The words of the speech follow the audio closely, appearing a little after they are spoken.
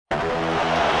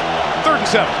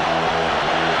27.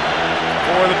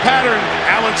 For the pattern,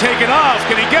 Allen taking off.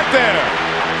 Can he get there?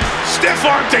 Stiff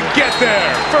arm to get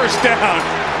there. First down.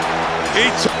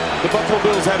 The Buffalo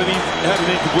Bills had an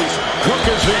incompletion. Cook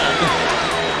is in.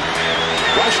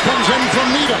 Rush comes in from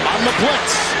Needham on the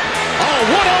blitz. Oh,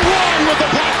 what a run with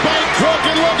the back by Cook,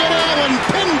 and look at Allen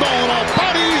pinball off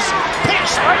bodies.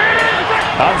 Pass.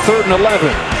 On 3rd and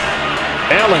 11.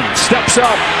 Allen steps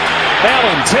up.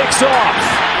 Allen takes off.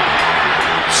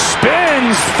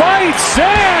 Spins, fights,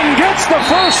 and gets the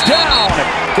first down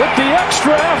with the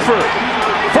extra effort.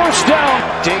 First down.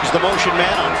 Digs the motion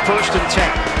man on 1st and 10.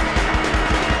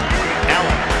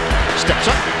 Allen steps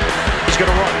up. He's going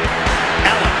to run.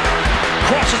 Allen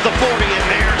crosses the 40, and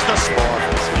there's the small.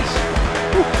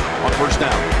 On 1st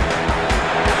down.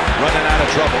 Running out of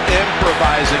trouble.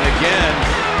 Improvising again.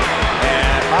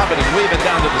 And bobbing and weaving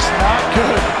down to the not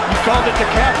good. You called it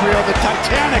DiCaprio. The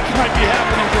Titanic might be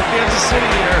happening for Kansas City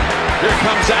here. Here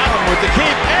comes Allen with the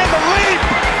keep and the leap.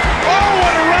 Oh,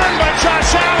 what a run by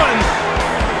Josh Allen.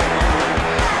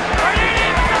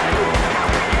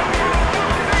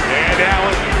 And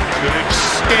Allen, good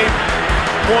escape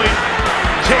point,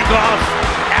 takeoff.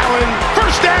 Allen,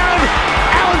 first down.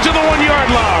 Allen to the 1-yard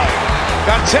line.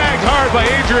 Got tagged hard by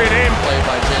Adrian Ames. Play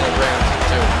by Jalen Ramsey,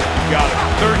 too. Got it.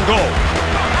 3rd and goal.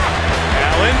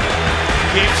 Allen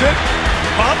keeps it,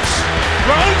 pumps,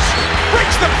 runs,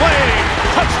 breaks the play.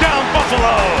 Touchdown,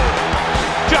 Buffalo.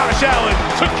 Josh Allen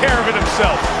took care of it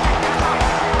himself.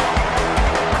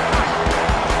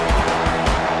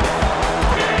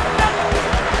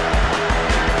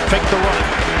 Fake the run.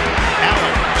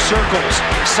 Allen circles,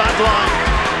 sideline.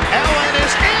 Allen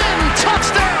is in.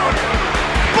 Touchdown,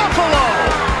 Buffalo.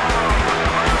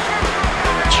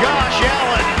 Josh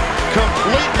Allen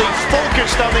completely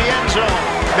focused on the end zone.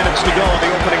 Minutes to go in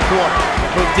the opening quarter.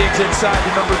 Who digs inside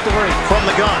to number 3. From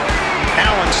the gun,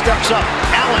 Allen steps up.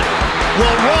 Allen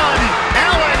will run.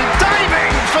 Allen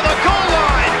diving for the goal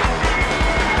line.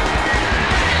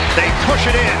 They push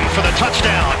it in for the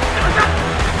touchdown.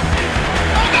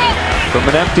 From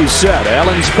an empty set,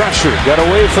 Allen's pressure got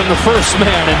away from the first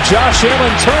man, and Josh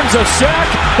Allen turns a sack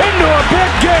into a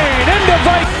big gain, into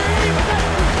Vikings.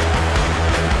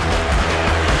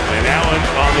 And Allen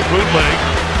on the bootleg.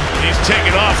 He's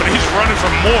taking off and he's running for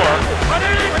more.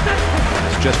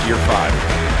 It's just year 5.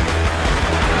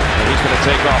 And he's going to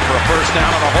take off for a first down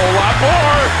and a whole lot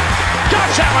more.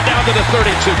 Josh Allen down to the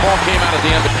 32. Ball came out at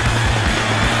the end.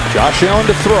 Josh Allen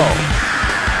to throw.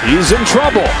 He's in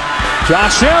trouble.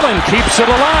 Josh Allen keeps it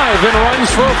alive and runs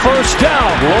for a first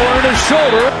down. Lowering his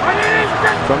shoulder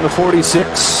from the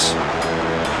 46.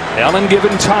 Allen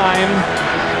given time.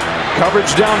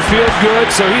 Coverage downfield good,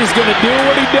 so he's going to do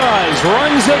what he does.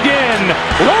 Runs again.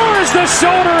 Lowers the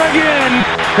shoulder again.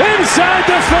 Inside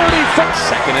the 30.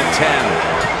 2nd and 10.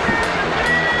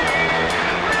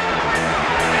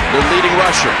 The leading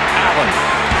rusher, Allen.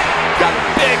 Got a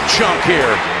big chunk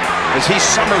here as he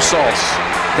somersaults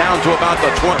down to about the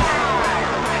 20.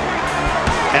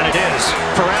 And it is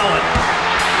for Allen.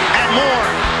 And more.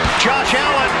 Josh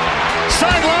Allen.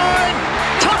 Sideline.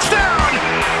 Touchdown.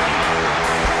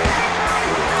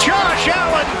 Josh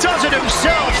Allen does it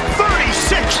himself.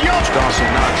 36 yards. Dawson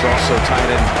Knox also tight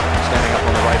end, standing up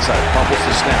on the right side. Fumbles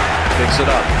the snap. Picks it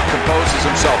up. Composes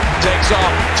himself. Takes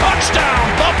off.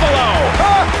 Touchdown, Buffalo.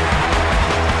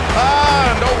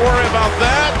 Don't worry about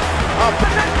that.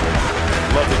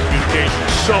 Love the communication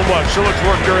so much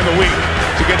work during the week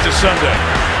to get to Sunday.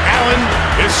 Allen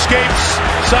escapes,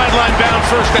 sideline bound,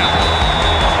 first down.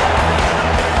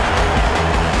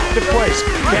 The place.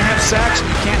 You can't have sacks.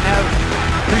 You can't have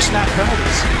pre-snap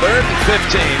penalties. 3rd and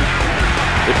 15.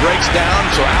 It breaks down,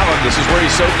 so Allen, this is where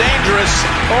he's so dangerous.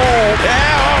 Oh,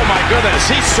 yeah, oh my goodness.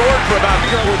 He soared for about...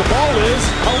 Figure out where the ball is.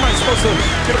 How am I supposed to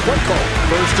get a play call?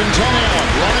 1st and 10 Allen,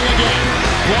 running again.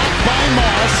 Blocked by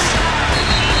Moss.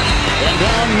 And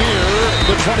down near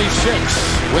the 26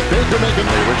 with Baker making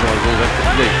the original rule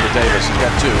complete for Davis. He's got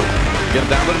 2. Get him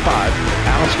down to the 5.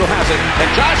 Allen still has it. And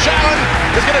Josh Allen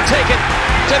is going to take it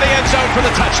to the end zone for the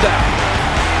touchdown.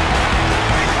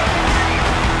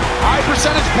 High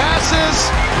percentage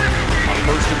passes. On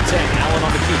 1st and 10, Allen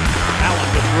on the key. Allen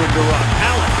with room to run.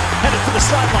 Allen headed for the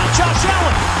sideline. Josh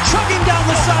Allen chugging down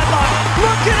the sideline.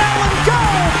 Look at Allen go!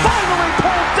 Finally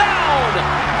pulled down!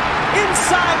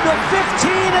 Inside the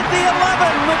 15 at the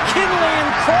 11. McKinley and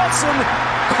Carlson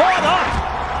caught up.